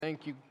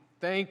Thank you.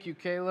 Thank you,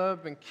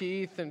 Caleb and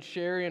Keith and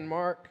Sherry and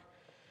Mark.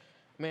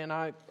 Man,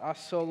 I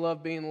so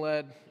love being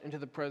led into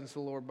the presence of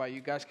the Lord by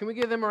you guys. Can we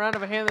give them a round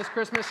of a hand this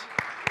Christmas?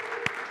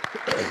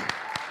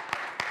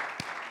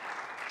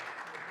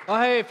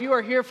 Well, hey, if you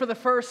are here for the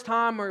first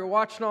time or you're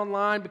watching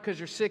online because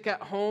you're sick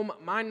at home,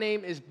 my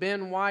name is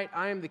Ben White.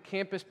 I am the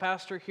campus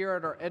pastor here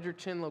at our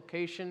Edgerton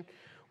location.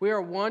 We are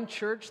one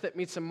church that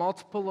meets in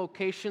multiple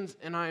locations,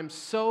 and I am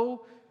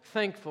so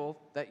thankful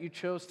that you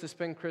chose to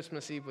spend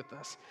Christmas Eve with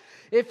us.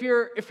 If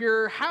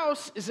your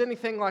house is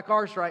anything like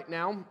ours right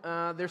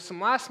now, there's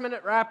some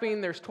last-minute wrapping,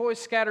 there's toys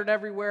scattered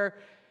everywhere,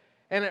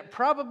 and it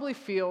probably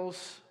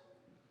feels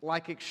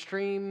like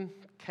extreme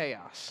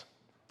chaos.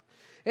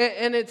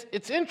 And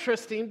it's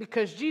interesting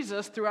because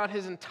Jesus, throughout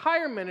his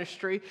entire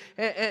ministry,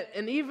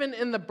 and even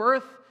in the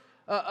birth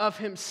of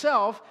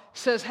himself,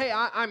 says, hey,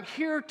 I'm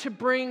here to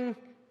bring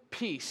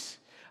peace.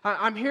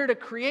 I'm here to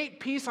create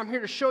peace. I'm here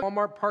to show you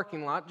Walmart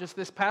parking lot just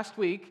this past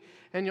week,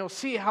 and you'll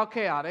see how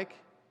chaotic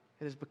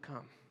it has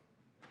become.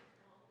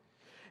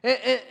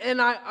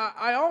 And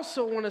I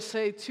also want to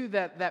say, too,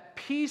 that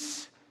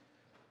peace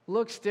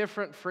looks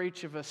different for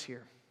each of us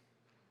here.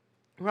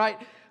 Right?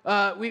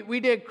 We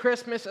did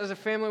Christmas as a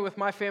family with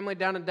my family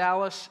down in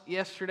Dallas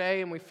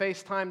yesterday, and we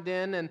FaceTimed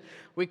in, and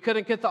we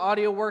couldn't get the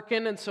audio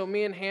working, and so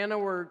me and Hannah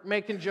were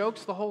making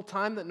jokes the whole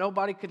time that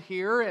nobody could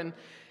hear, and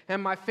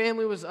my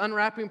family was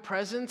unwrapping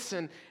presents,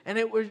 and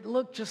it would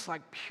look just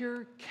like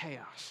pure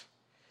chaos.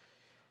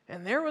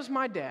 And there was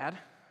my dad,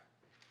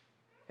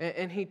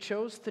 and he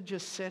chose to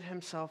just sit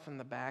himself in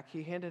the back.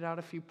 He handed out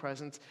a few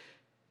presents,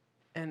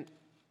 and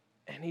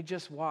he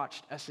just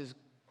watched as his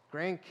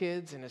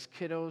grandkids and his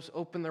kiddos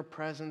open their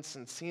presents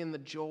and seeing the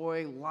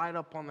joy light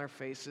up on their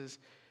faces,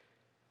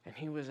 and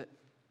he was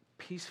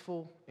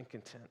peaceful and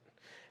content.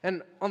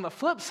 And on the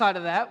flip side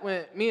of that,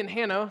 when me and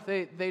Hannah,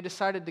 they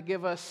decided to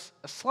give us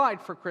a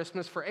slide for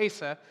Christmas for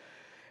Asa.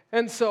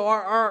 And so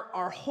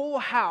our whole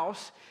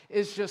house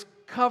is just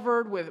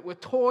covered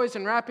with toys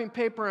and wrapping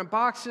paper and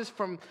boxes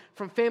from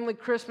family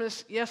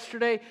Christmas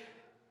yesterday.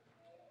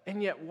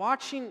 And yet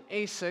watching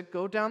Asa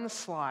go down the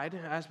slide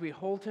as we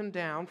hold him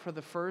down for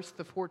the 1st,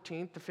 the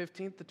 14th, the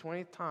 15th, the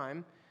 20th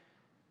time,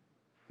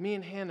 me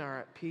and Hannah are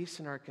at peace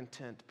and are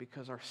content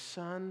because our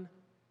son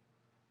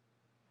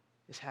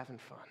is having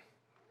fun.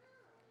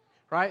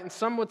 Right? And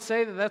some would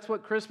say that that's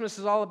what Christmas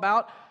is all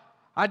about.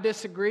 I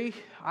disagree.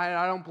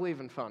 I don't believe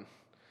in fun.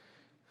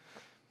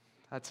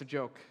 That's a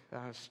joke.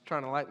 I was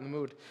trying to lighten the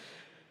mood.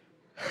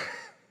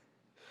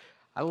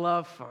 I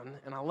love fun,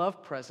 and I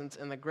love presents,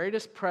 and the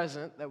greatest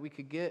present that we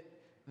could get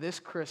this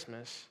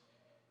Christmas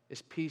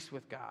is peace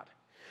with God.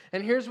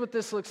 And here's what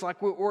this looks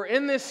like. We're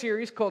in this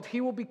series called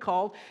He Will Be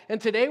Called,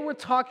 and today we're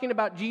talking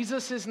about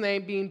Jesus'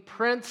 name being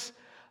Prince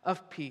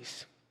of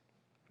Peace.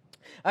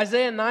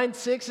 Isaiah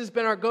 9:6 has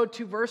been our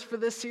go-to verse for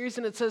this series,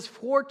 and it says,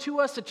 "For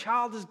to us a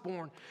child is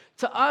born,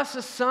 to us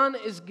a son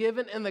is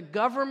given, and the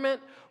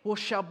government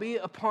shall be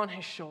upon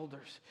his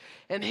shoulders.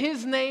 And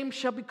his name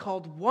shall be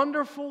called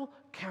Wonderful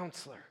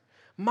Counselor,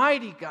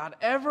 Mighty God,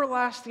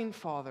 Everlasting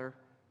Father,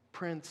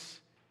 Prince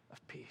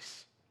of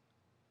Peace."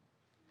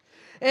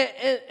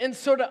 And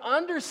so to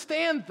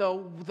understand,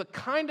 though, the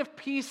kind of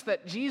peace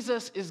that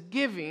Jesus is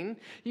giving,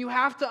 you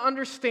have to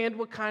understand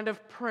what kind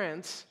of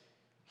prince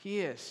he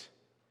is.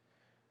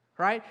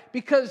 Right?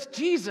 Because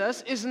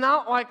Jesus is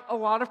not like a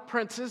lot of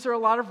princes or a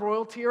lot of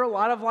royalty or a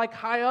lot of like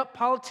high up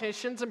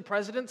politicians and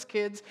presidents'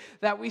 kids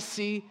that we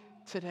see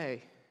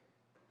today.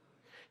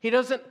 He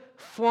doesn't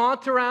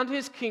flaunt around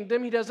his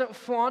kingdom. He doesn't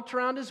flaunt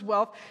around his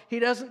wealth. He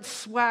doesn't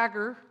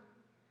swagger.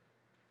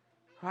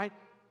 Right?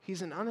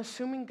 He's an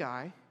unassuming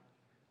guy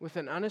with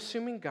an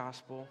unassuming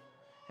gospel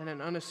and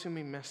an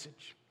unassuming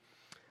message.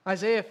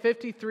 Isaiah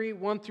 53,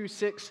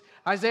 1-6,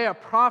 Isaiah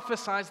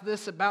prophesies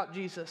this about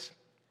Jesus.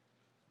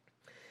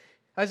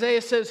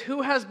 Isaiah says,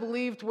 "Who has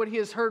believed what he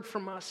has heard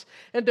from us?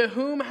 And to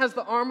whom has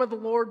the arm of the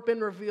Lord been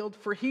revealed?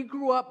 For he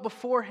grew up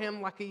before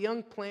him like a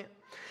young plant,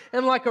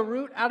 and like a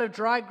root out of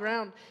dry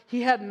ground.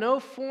 He had no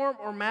form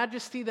or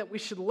majesty that we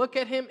should look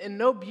at him, and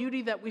no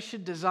beauty that we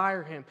should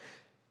desire him."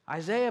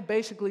 Isaiah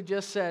basically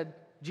just said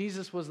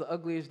Jesus was the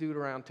ugliest dude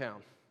around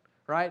town,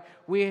 right?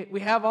 We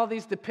have all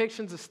these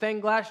depictions of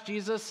stained glass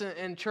Jesus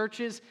in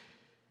churches,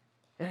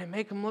 and they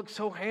make him look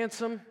so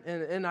handsome.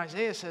 And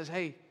Isaiah says,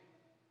 hey,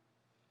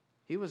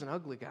 he was an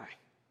ugly guy.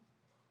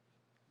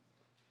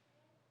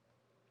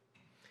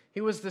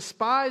 He was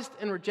despised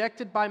and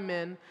rejected by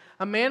men,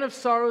 a man of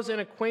sorrows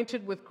and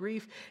acquainted with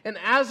grief, and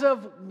as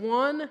of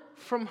one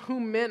from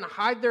whom men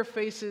hide their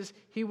faces,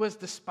 he was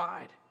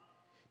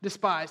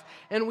despised,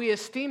 and we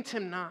esteemed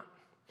him not.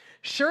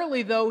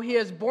 Surely, though he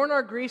has borne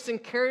our griefs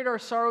and carried our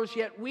sorrows,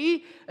 yet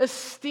we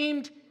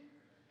esteemed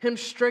him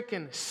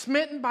stricken,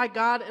 smitten by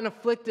God, and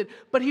afflicted.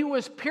 But he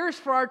was pierced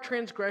for our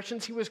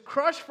transgressions. He was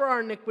crushed for our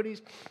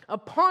iniquities.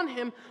 Upon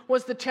him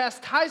was the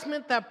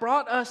chastisement that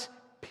brought us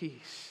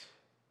peace.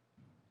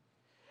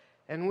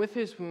 And with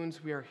his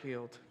wounds we are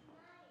healed.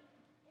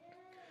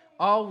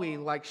 All we,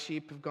 like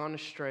sheep, have gone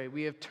astray.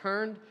 We have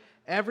turned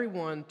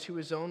everyone to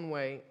his own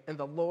way, and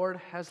the Lord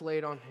has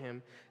laid on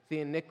him the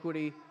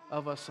iniquity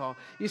of us all.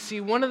 You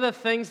see, one of the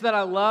things that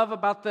I love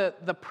about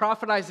the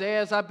prophet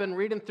Isaiah as I've been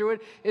reading through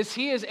it is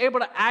he is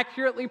able to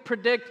accurately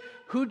predict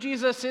who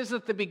Jesus is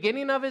at the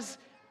beginning of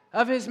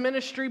his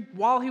ministry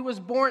while he was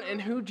born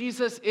and who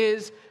Jesus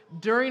is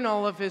during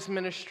all of his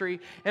ministry,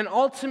 and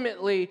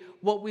ultimately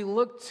what we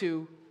look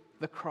to,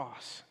 the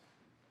cross.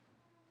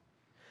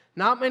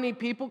 Not many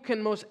people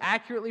can most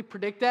accurately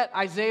predict that.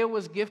 Isaiah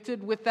was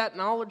gifted with that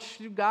knowledge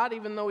through God,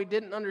 even though he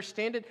didn't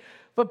understand it.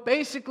 But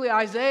basically,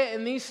 Isaiah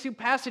in these two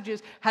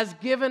passages has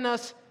given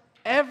us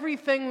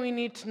everything we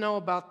need to know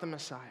about the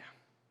Messiah.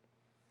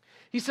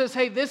 He says,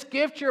 hey, this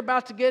gift you're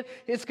about to get,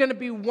 it's going to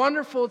be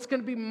wonderful, it's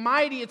going to be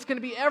mighty, it's going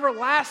to be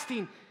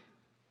everlasting,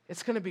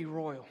 it's going to be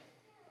royal.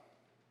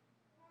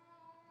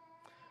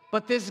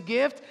 But this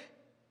gift,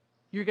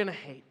 you're going to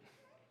hate.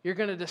 You're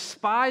going to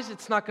despise.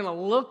 It's not going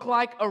to look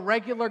like a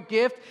regular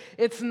gift.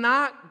 It's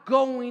not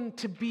going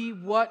to be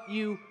what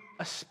you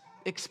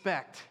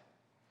expect,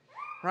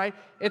 right?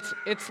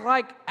 It's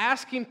like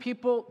asking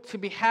people to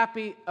be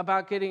happy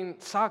about getting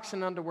socks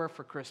and underwear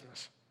for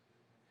Christmas,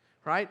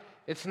 right?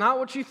 It's not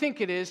what you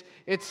think it is.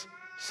 It's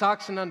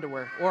socks and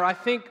underwear. Or I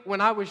think when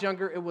I was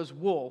younger, it was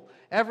wool.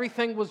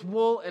 Everything was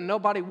wool and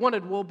nobody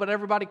wanted wool, but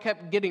everybody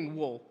kept getting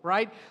wool,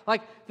 right?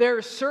 Like there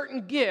are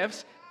certain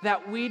gifts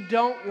that we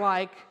don't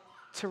like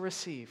to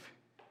receive.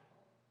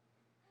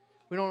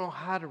 We don't know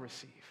how to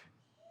receive.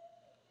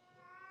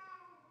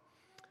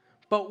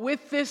 But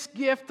with this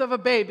gift of a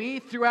baby,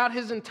 throughout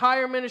his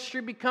entire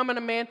ministry, becoming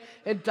a man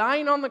and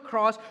dying on the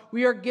cross,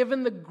 we are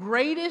given the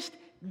greatest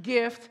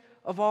gift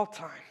of all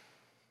time.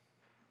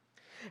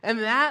 And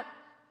that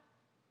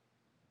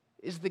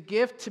is the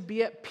gift to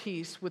be at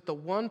peace with the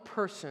one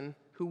person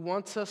who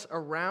wants us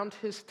around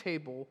his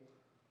table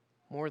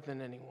more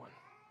than anyone.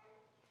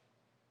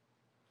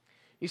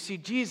 You see,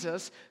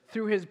 Jesus,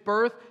 through his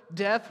birth,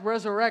 death,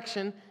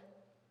 resurrection,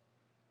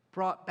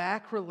 brought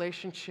back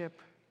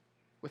relationship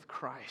with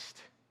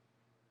Christ.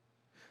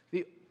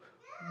 The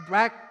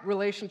back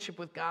relationship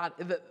with God.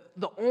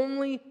 The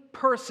only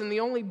person, the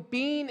only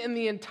being in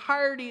the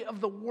entirety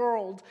of the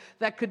world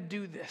that could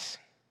do this.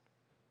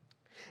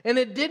 And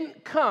it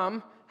didn't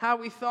come how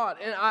we thought.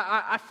 And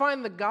I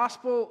find the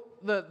gospel,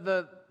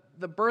 the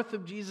birth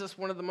of Jesus,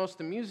 one of the most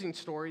amusing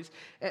stories.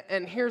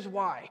 And here's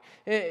why.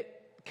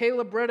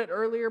 Caleb read it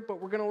earlier,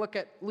 but we're going to look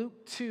at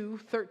Luke 2,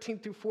 13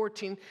 through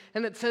 14.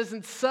 And it says,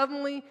 and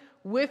suddenly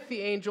with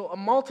the angel, a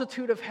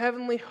multitude of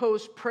heavenly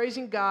hosts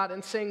praising God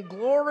and saying,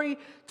 glory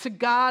to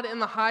God in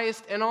the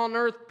highest, and on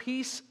earth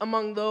peace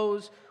among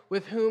those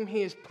with whom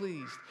he is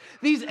pleased.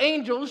 These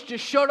angels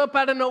just showed up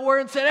out of nowhere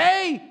and said,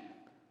 hey,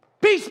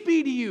 peace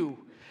be to you.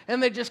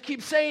 And they just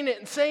keep saying it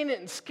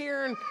and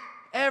scaring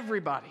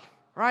everybody,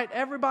 right?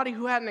 Everybody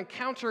who had an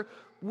encounter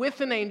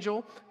with an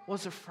angel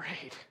was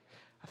afraid.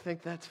 I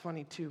think that's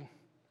funny too.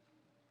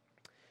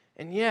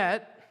 And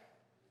yet,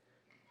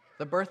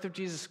 the birth of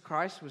Jesus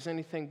Christ was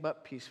anything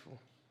but peaceful.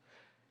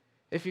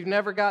 If you've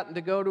never gotten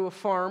to go to a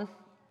farm,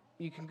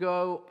 you can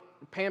go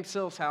to Pam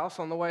Sill's house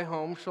on the way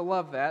home. She'll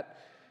love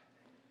that.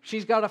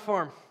 She's got a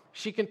farm.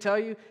 She can tell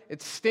you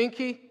it's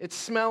stinky, it's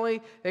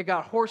smelly, they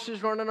got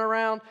horses running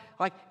around.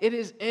 Like, it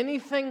is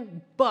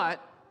anything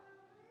but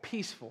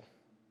peaceful.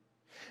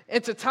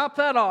 And to top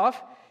that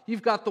off,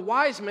 you've got the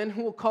wise men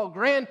who we'll call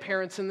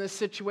grandparents in this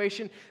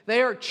situation.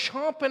 They are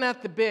chomping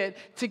at the bit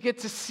to get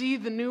to see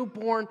the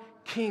newborn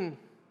king,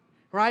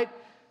 right?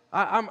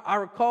 I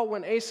recall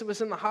when Asa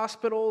was in the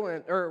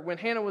hospital, or when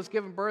Hannah was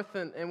giving birth,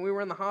 and we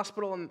were in the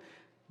hospital, and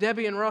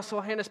Debbie and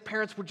Russell, Hannah's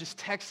parents, would just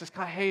text us,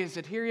 hey, is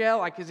it here yet?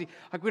 Like, is he?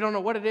 Like, we don't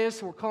know what it is,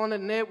 so we're calling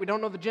it an it. We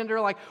don't know the gender.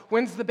 Like,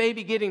 when's the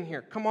baby getting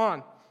here? Come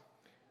on,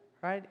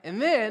 right?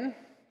 And then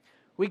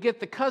we get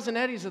the cousin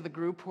Eddies of the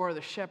group, who are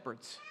the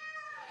shepherds.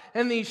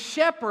 And these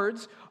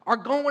shepherds are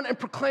going and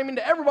proclaiming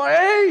to everybody,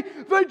 hey,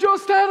 they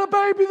just had a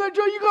baby,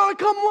 you gotta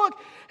come look.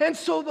 And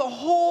so the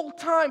whole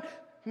time,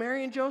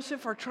 Mary and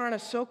Joseph are trying to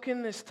soak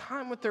in this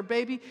time with their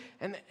baby,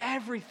 and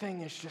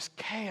everything is just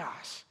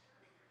chaos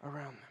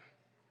around them.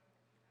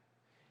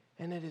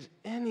 And it is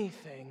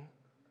anything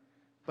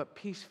but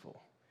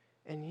peaceful.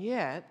 And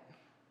yet,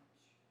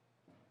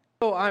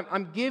 so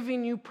I'm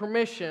giving you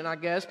permission, I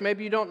guess.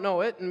 Maybe you don't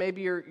know it, and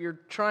maybe you're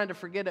trying to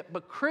forget it,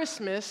 but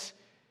Christmas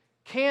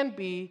can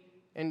be,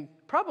 and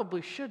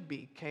probably should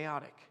be,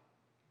 chaotic,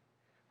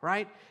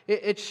 right?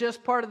 It's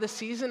just part of the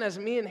season. As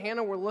me and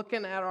Hannah were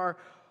looking at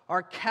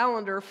our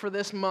calendar for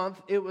this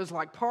month, it was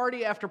like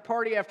party after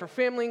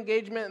family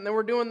engagement, and then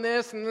we're doing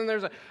this, and then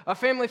there's a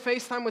family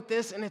FaceTime with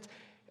this, and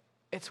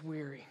it's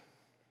weary,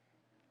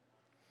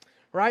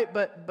 right?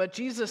 But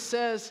Jesus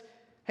says,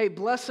 hey,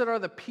 blessed are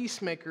the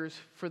peacemakers,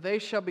 for they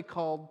shall be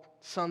called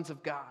sons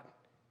of God,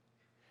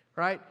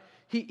 right?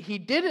 He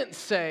didn't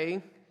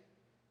say,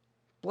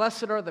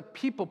 blessed are the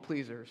people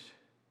pleasers,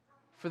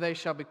 for they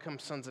shall become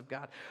sons of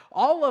God.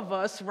 All of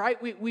us,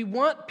 right, we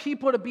want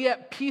people to be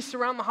at peace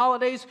around the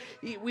holidays.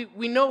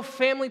 We know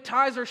family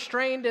ties are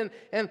strained,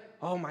 and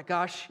oh my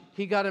gosh,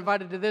 he got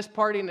invited to this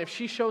party, and if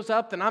she shows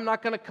up, then I'm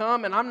not going to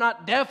come, and I'm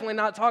definitely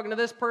not talking to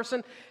this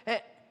person.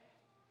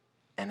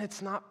 And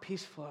it's not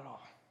peaceful at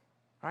all.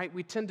 Right?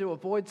 We tend to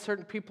avoid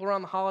certain people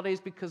around the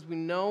holidays because we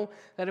know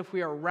that if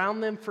we are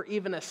around them for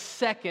even a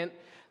second,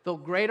 they'll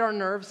grate our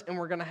nerves and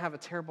we're going to have a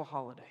terrible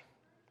holiday.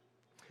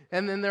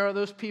 And then there are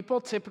those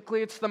people,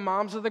 typically it's the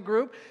moms of the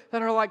group,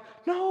 that are like,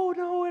 no,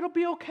 it'll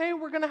be okay.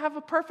 We're going to have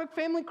a perfect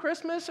family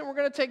Christmas, and we're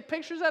going to take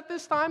pictures at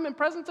this time and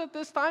presents at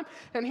this time,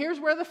 and here's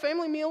where the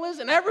family meal is,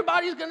 and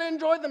everybody's going to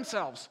enjoy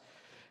themselves.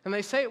 And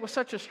they say it with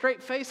such a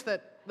straight face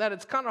that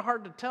it's kind of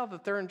hard to tell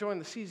that they're enjoying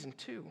the season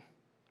too.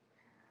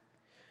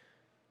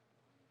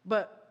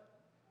 But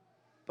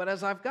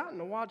as I've gotten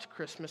to watch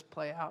Christmas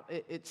play out,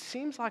 it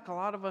seems like a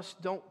lot of us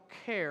don't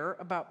care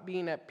about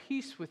being at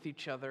peace with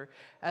each other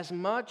as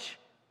much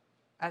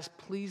as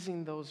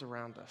pleasing those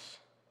around us.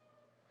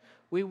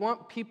 We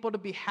want people to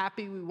be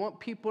happy. We want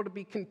people to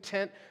be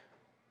content.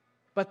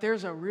 But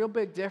there's a real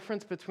big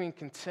difference between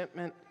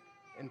contentment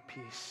and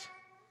peace.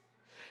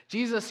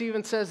 Jesus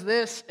even says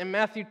this in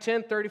Matthew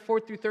 10,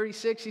 34 through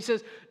 36. He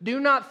says, "Do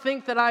not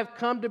think that I've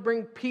come to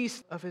bring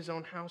peace of his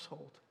own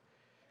household."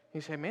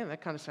 You say, man,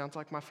 that kind of sounds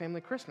like my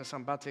family Christmas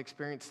I'm about to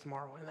experience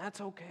tomorrow. And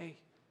that's okay.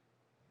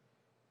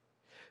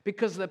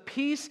 Because the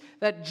peace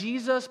that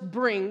Jesus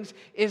brings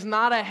is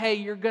not a, hey,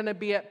 you're going to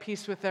be at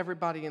peace with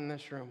everybody in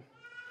this room.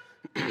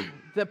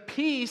 The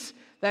peace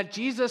that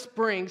Jesus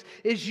brings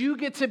is you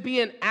get to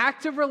be in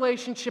active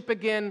relationship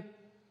again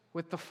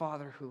with the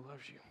Father who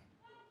loves you.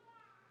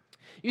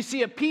 You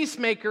see, a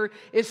peacemaker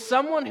is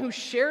someone who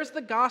shares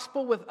the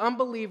gospel with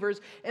unbelievers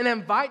and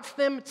invites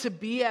them to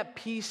be at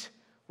peace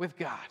with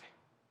God.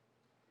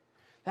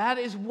 That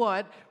is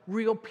what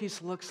real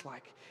peace looks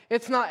like.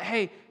 It's not,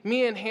 hey,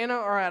 me and Hannah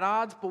are at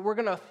odds, but we're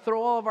going to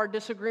throw all of our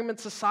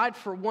disagreements aside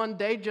for one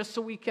day just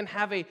so we can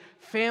have a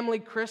family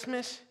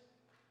Christmas.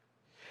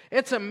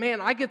 It's a,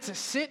 man, I get to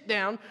sit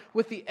down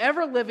with the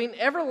ever-living,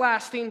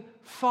 everlasting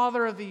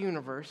Father of the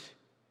universe,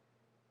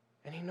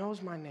 and He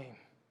knows my name.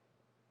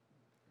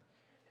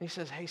 And He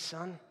says, hey,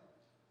 son,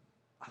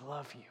 I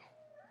love you.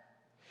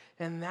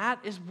 And that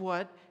is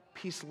what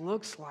peace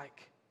looks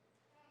like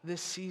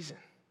this season.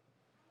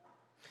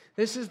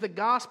 This is the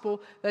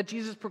gospel that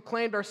Jesus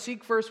proclaimed. Our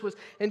seek verse was,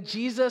 and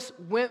Jesus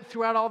went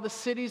throughout all the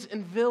cities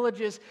and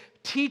villages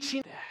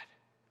teaching that.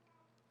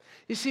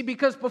 You see,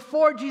 because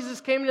before Jesus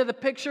came into the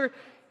picture,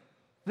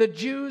 the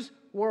Jews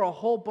were a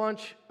whole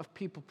bunch of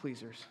people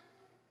pleasers.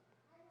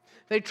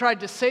 They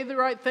tried to say the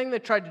right thing. They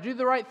tried to do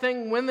the right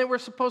thing when they were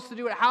supposed to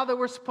do it, how they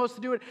were supposed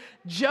to do it,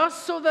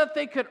 just so that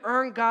they could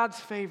earn God's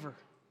favor.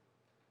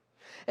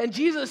 And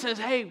Jesus says,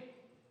 hey,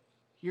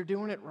 you're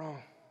doing it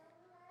wrong.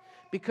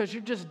 Because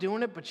you're just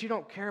doing it, but you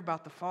don't care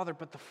about the Father.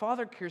 But the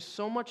Father cares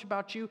so much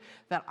about you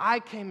that I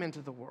came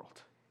into the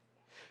world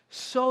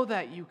so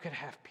that you could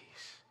have peace.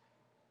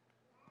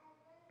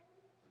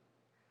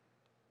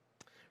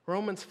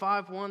 Romans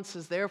 5:1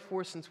 says,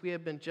 therefore, since we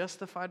have been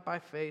justified by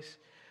faith,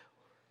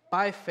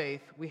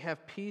 we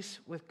have peace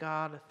with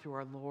God through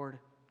our Lord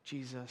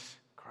Jesus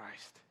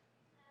Christ.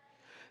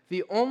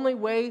 The only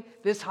way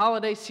this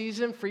holiday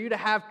season for you to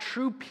have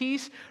true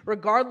peace,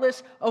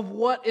 regardless of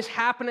what is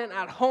happening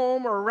at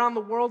home or around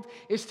the world,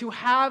 is to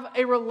have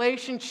a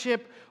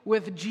relationship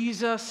with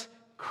Jesus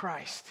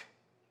Christ.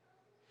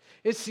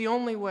 It's the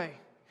only way.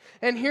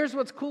 And here's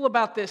what's cool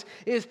about this,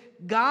 is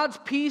God's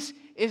peace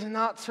is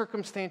not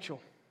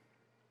circumstantial.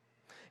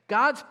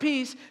 God's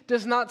peace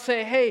does not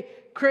say, hey,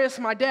 Chris,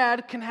 my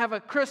dad, can have a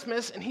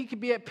Christmas and he can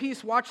be at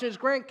peace watching his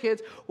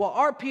grandkids, while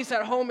our peace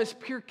at home is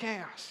pure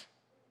chaos.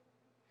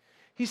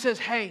 He says,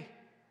 hey,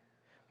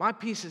 my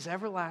peace is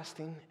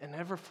everlasting and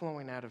ever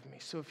flowing out of me.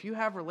 So if you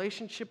have a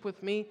relationship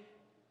with me,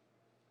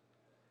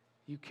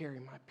 you carry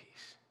my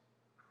peace.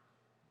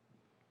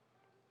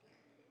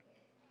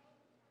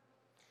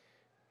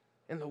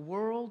 And the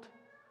world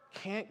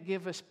can't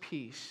give us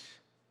peace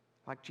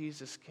like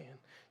Jesus can.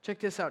 Check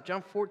this out.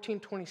 John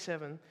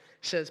 14:27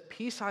 says,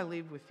 peace I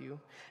leave with you,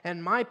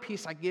 and my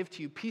peace I give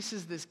to you. Peace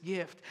is this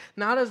gift.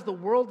 Not as the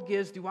world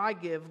gives do I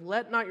give.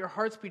 Let not your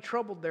hearts be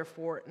troubled,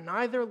 therefore,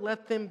 neither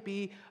let them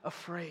be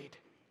afraid.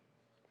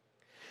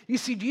 You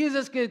see,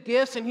 Jesus gives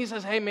gifts, and He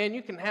says, hey, man,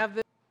 you can have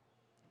this.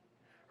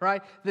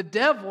 Right? The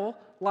devil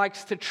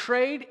likes to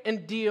trade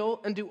and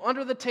deal and do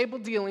under-the-table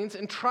dealings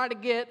and try to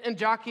get and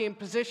jockey in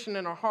position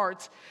in our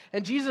hearts.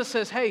 And Jesus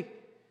says, hey,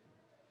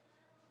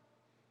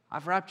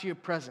 I've wrapped you a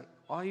present.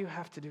 All you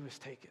have to do is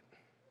take it.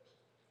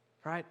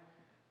 Right?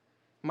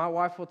 My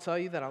wife will tell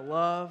you that I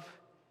love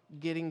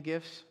getting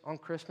gifts on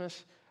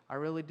Christmas. I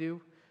really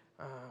do.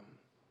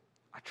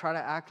 I try to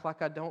act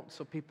like I don't,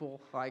 so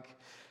people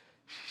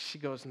she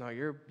goes, no,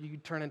 you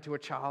turn into a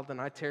child, and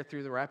I tear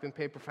through the wrapping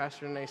paper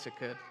faster than Asa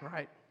could,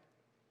 right?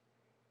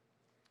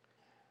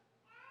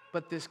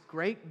 But this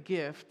great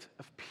gift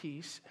of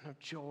peace and of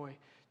joy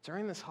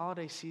during this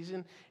holiday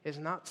season is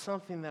not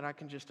something that I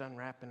can just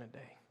unwrap in a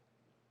day,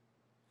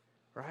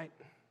 right?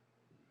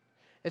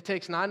 It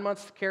takes 9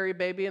 months to carry a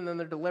baby, and then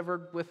they're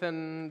delivered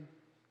within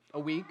a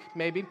week,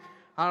 maybe.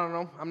 I don't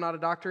know. I'm not a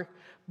doctor.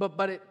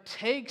 But it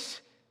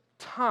takes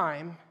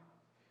time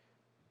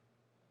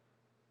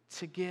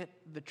to get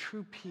the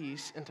true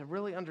peace and to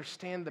really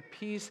understand the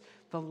peace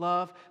the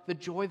love, the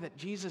joy that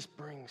Jesus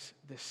brings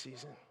this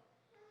season.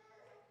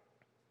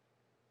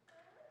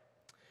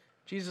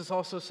 Jesus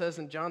also says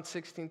in John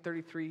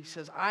 16:33, he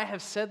says, I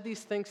have said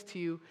these things to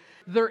you.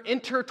 They're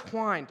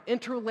intertwined,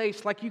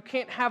 interlaced, like you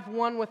can't have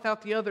one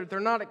without the other. They're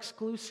not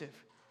exclusive.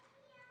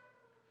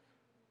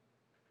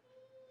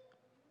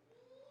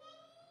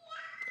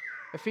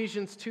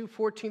 Ephesians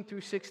 2:14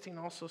 through 16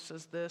 also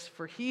says this,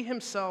 for he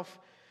himself,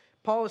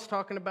 Paul is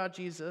talking about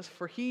Jesus,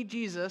 for he,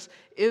 Jesus,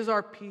 is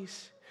our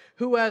peace,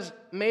 who has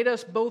made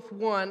us both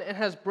one and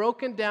has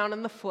broken down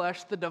in the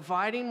flesh the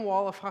dividing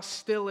wall of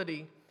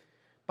hostility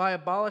by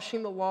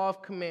abolishing the law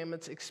of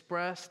commandments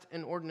expressed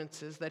in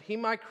ordinances, that he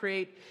might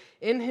create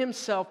in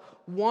himself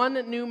one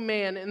new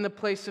man in the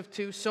place of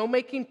two, so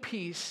making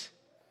peace,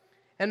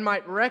 and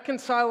might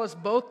reconcile us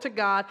both to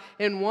God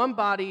in one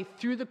body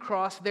through the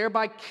cross,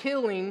 thereby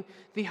killing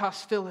the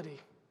hostility.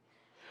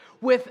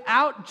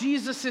 Without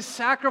Jesus'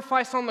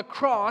 sacrifice on the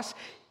cross,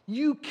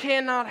 you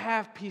cannot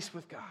have peace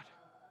with God.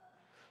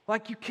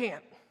 Like you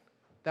can't.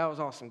 That was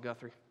awesome,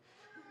 Guthrie.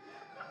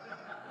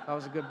 That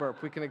was a good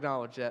burp. We can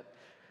acknowledge that.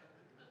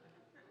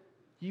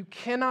 You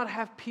cannot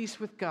have peace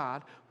with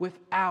God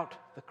without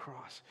the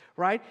cross,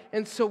 right?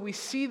 And so we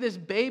see this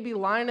baby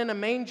lying in a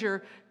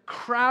manger,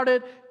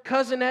 crowded,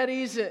 cousin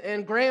Eddies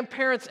and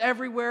grandparents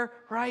everywhere,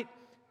 right?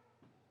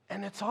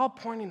 And it's all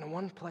pointing to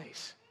one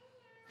place.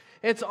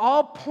 It's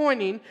all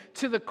pointing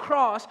to the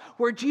cross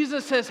where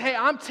Jesus says, hey,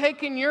 I'm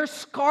taking your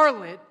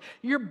scarlet,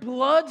 your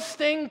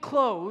blood-stained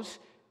clothes,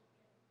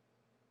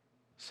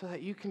 so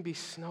that you can be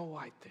Snow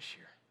White this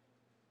year.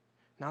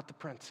 Not the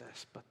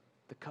princess, but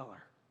the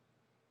color.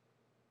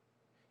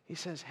 He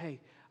says, hey,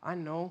 I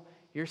know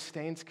your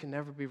stains can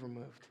never be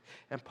removed.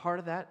 And part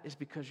of that is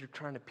because you're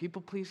trying to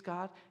people please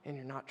God and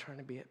you're not trying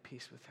to be at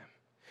peace with Him.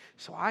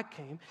 So I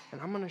came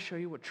and I'm going to show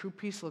you what true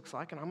peace looks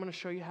like, and I'm going to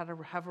show you how to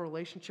have a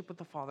relationship with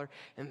the Father.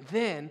 And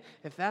then,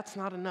 if that's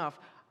not enough,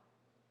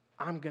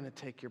 I'm going to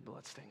take your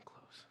bloodstained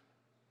clothes.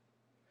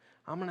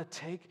 I'm going to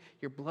take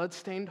your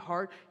bloodstained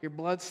heart, your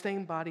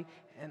bloodstained body,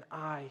 and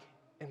I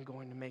am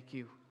going to make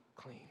you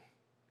clean.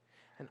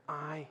 And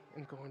I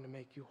am going to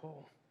make you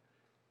whole.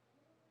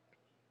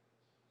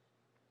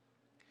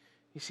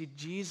 You see,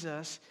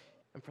 Jesus,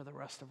 and for the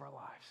rest of our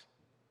lives,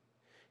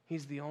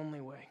 He's the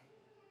only way.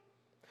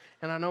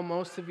 And I know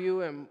most of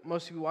you, and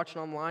most of you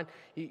watching online,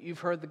 you've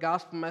heard the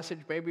gospel message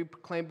maybe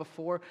proclaimed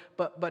before,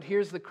 but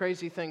here's the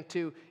crazy thing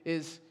too,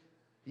 is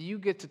you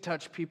get to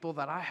touch people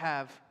that I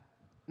have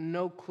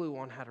no clue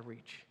on how to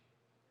reach.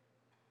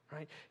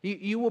 Right?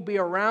 You will be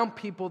around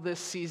people this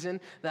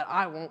season that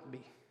I won't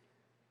be.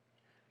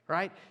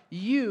 Right?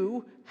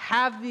 You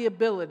have the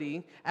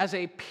ability as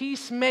a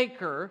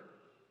peacemaker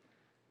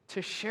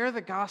to share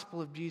the gospel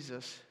of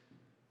Jesus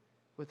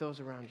with those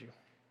around you.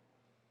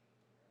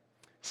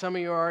 Some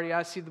of you already,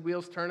 I see the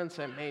wheels turning and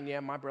saying, man, yeah,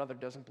 my brother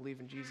doesn't believe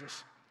in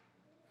Jesus.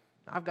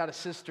 I've got a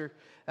sister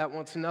that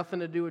wants nothing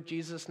to do with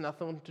Jesus,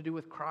 nothing to do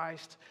with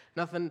Christ,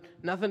 nothing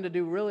to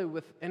do really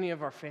with any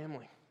of our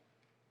family.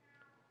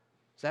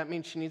 Does that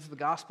mean she needs the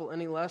gospel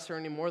any less or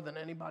any more than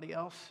anybody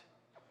else?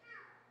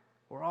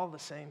 We're all the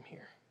same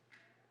here,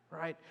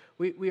 right?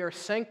 We are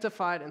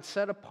sanctified and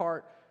set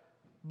apart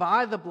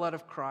by the blood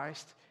of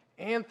Christ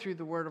and through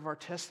the word of our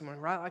testimony,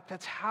 right? Like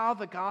that's how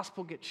the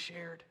gospel gets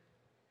shared.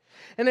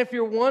 And if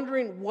you're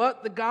wondering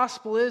what the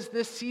gospel is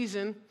this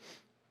season,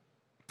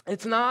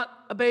 it's not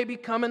a baby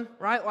coming,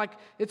 right? Like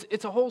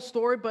it's a whole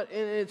story, but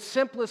in its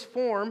simplest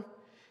form,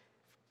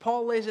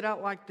 Paul lays it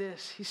out like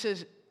this. He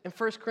says in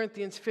 1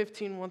 Corinthians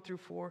 15, 1 through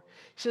 4,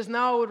 he says,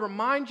 now I would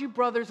remind you,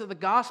 brothers, of the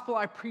gospel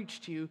I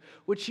preached to you,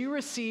 which you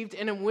received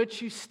and in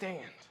which you stand,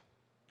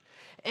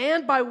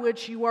 and by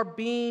which you are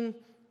being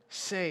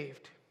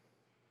saved.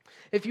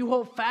 If you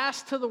hold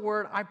fast to the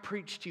word I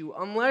preached to you,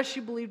 unless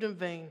you believed in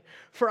vain.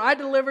 For I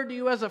delivered to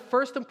you as of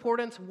first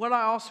importance what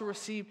I also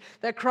received,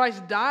 that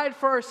Christ died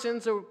for our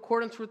sins in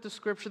accordance with the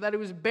Scripture, that He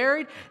was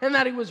buried, and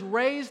that He was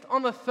raised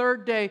on the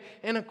third day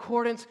in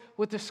accordance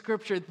with the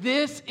Scripture.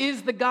 This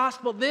is the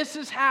gospel. This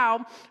is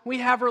how we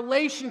have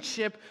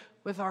relationship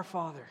with our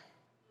Father.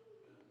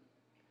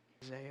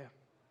 Isaiah.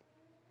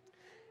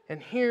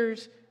 And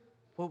here's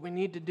what we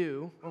need to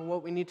do, or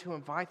what we need to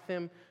invite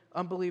them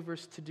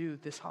unbelievers to do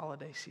this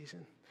holiday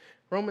season.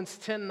 Romans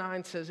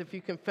 10:9 says, if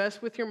you confess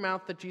with your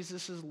mouth that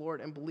Jesus is Lord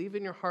and believe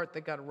in your heart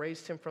that God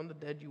raised Him from the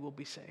dead, you will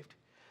be saved.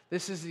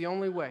 This is the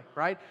only way,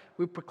 right?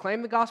 We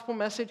proclaim the gospel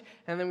message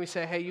and then we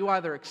say, hey, you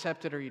either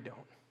accept it or you don't.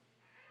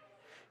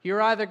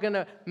 You're either going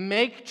to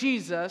make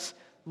Jesus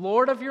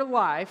Lord of your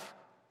life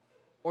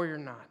or you're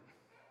not.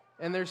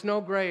 And there's no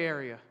gray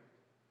area,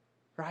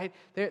 right?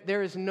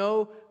 There is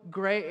no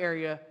gray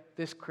area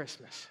this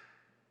Christmas.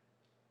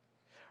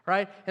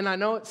 Right? And I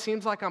know it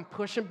seems like I'm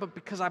pushing, but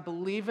because I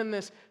believe in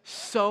this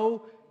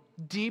so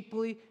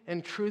deeply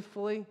and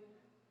truthfully,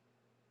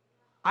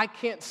 I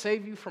can't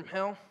save you from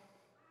hell.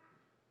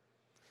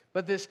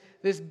 But this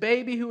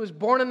baby who was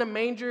born in a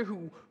manger,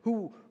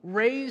 who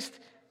raised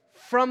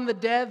from the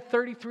dead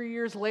 33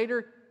 years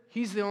later,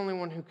 He's the only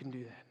one who can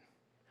do that.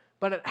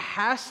 But it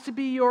has to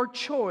be your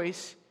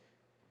choice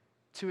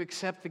to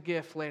accept the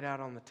gift laid out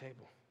on the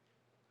table.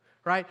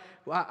 Right?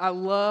 I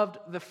loved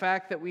the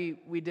fact that we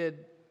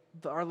did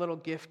our little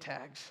gift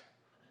tags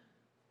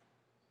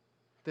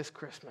this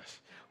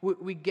Christmas.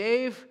 We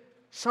gave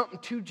something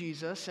to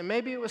Jesus, and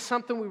maybe it was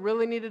something we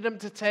really needed him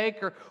to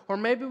take, or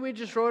maybe we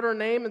just wrote our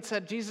name and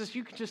said, Jesus,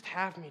 you can just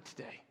have me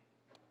today.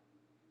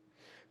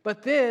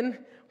 But then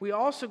we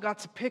also got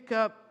to pick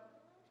up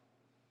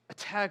a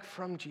tag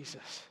from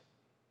Jesus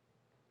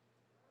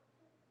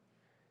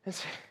and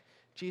say,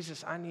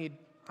 Jesus, I need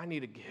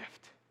a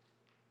gift.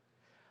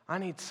 I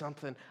need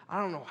something.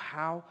 I don't know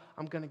how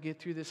I'm going to get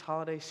through this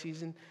holiday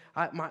season.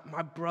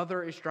 My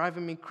brother is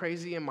driving me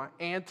crazy, and my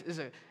aunt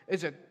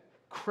is a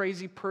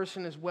crazy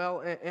person as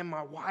well, and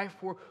my wife,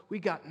 we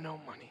got no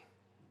money.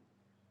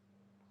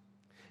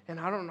 And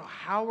I don't know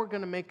how we're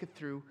going to make it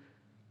through,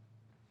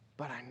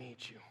 but I need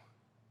you.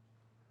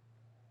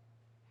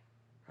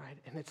 Right?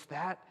 And it's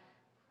that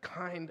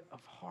kind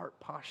of heart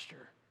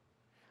posture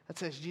that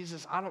says,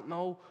 Jesus, I don't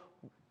know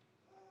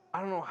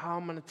how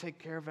I'm going to take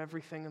care of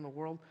everything in the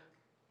world,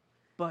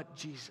 but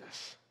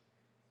Jesus.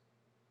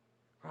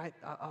 Right?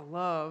 I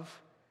love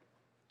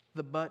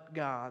the but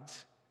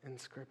gods in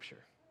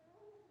Scripture.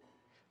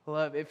 I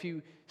love, if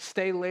you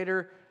stay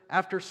later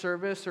after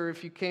service, or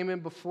if you came in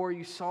before,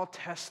 you saw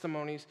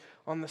testimonies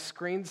on the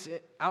screens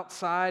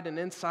outside and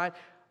inside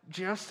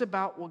just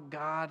about what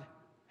God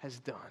has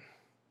done.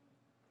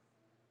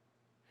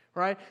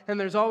 Right? And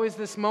there's always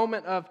this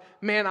moment of,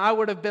 man, I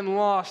would have been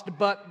lost,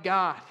 but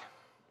God.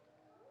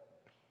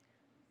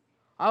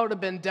 I would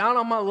have been down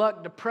on my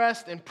luck,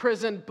 depressed, in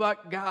prison,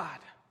 but God.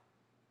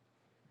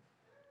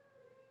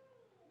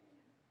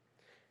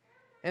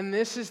 And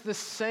this is the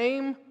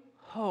same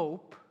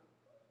hope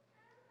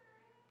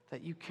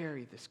that you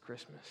carry this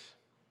Christmas.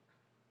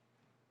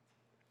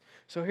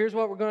 So here's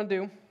what we're going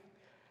to do.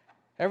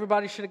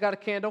 Everybody should have got a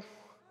candle.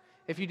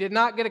 If you did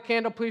not get a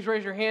candle, please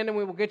raise your hand and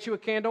we will get you a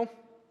candle.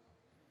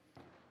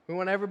 We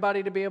want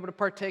everybody to be able to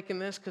partake in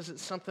this because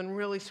it's something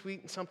really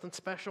sweet and something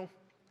special.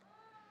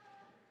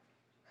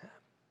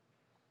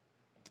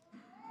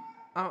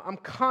 I'm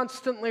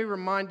constantly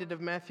reminded of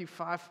Matthew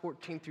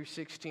 5:14 through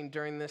 16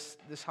 during this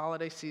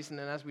holiday season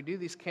and as we do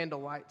these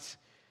candle lights.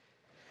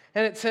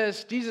 And it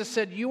says, Jesus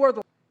said, you are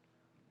the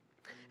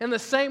in the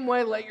same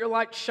way, let your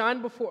light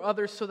shine before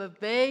others so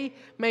that they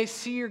may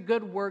see your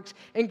good works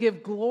and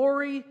give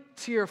glory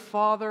to your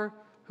Father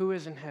who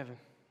is in heaven.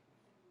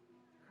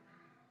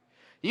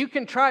 You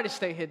can try to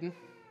stay hidden,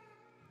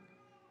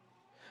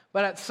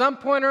 but at some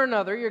point or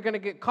another, you're going to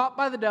get caught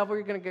by the devil,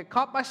 you're going to get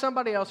caught by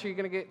somebody else, or you're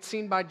going to get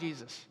seen by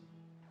Jesus.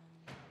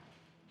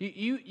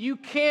 You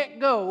can't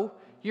go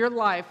your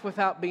life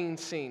without being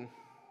seen.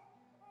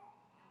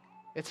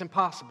 It's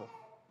impossible,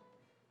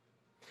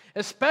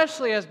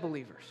 especially as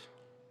believers.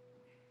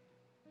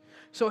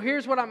 So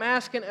here's what I'm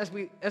asking as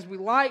we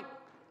light,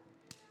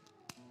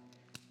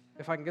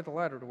 if I can get the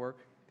lighter to work,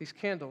 these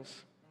candles.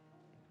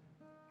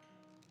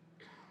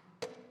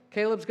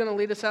 Caleb's going to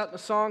lead us out in a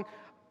song.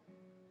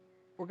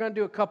 We're going to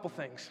do a couple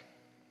things.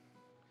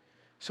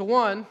 So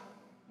one,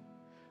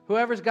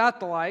 whoever's got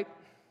the light,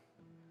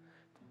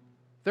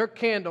 their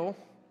candle,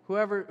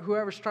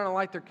 whoever's trying to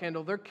light their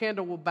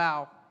candle will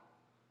bow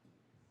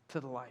to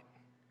the light.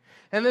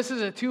 And this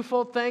is a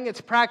twofold thing.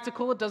 It's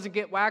practical. It doesn't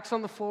get wax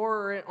on the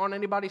floor or on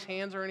anybody's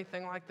hands or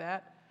anything like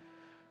that.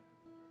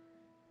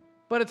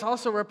 But it's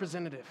also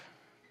representative.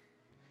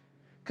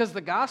 Because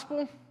the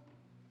gospel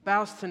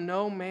bows to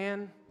no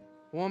man,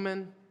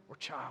 woman, or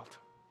child.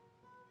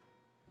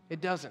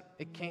 It doesn't.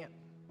 It can't.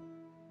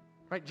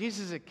 Right?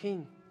 Jesus is a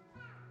king.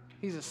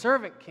 He's a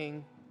servant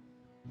king.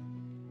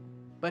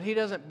 But he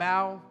doesn't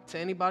bow to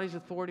anybody's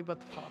authority but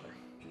the Father.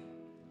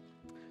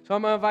 So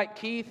I'm going to invite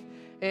Keith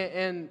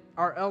and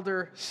our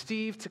elder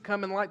Steve to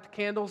come and light the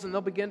candles, and they'll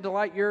begin to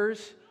light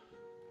yours.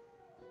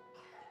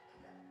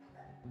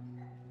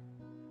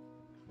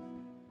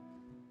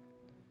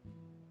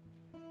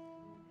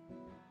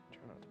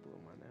 Try not to blow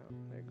mine out.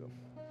 There you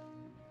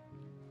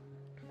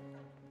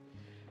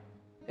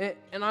go.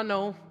 And I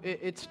know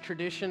it's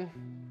tradition,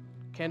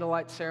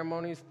 candlelight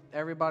ceremonies.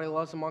 Everybody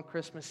loves them on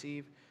Christmas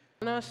Eve.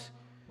 I want us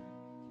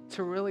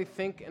to really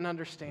think and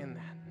understand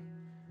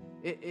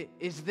that.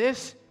 Is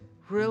this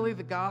really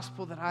the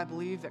gospel that I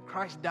believe, that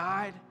Christ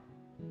died,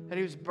 that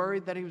he was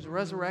buried, that he was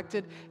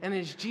resurrected, and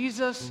is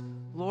Jesus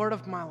Lord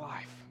of my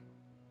life?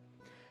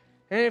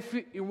 And if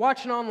you're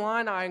watching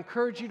online, I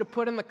encourage you to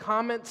put in the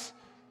comments.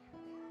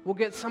 We'll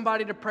get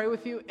somebody to pray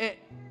with you.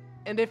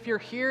 And if you're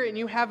here and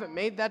you haven't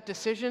made that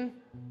decision,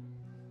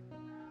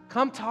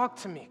 come talk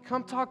to me.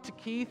 Come talk to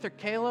Keith or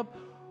Caleb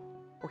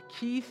or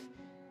Keith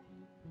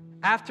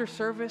after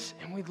service,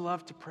 and we'd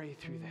love to pray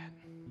through that.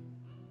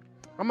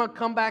 I'm going to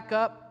come back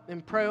up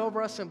and pray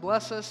over us and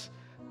bless us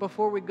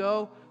before we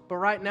go. But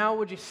right now,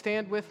 would you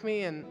stand with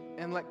me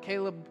and let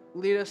Caleb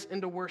lead us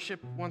into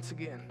worship once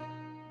again?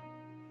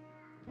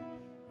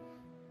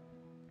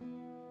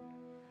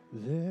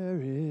 There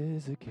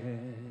is a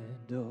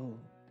candle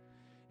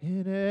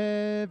in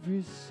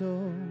every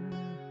soul,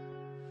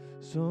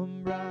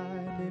 some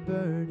brightly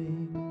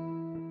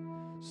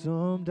burning,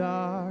 some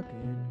dark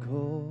and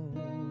cold.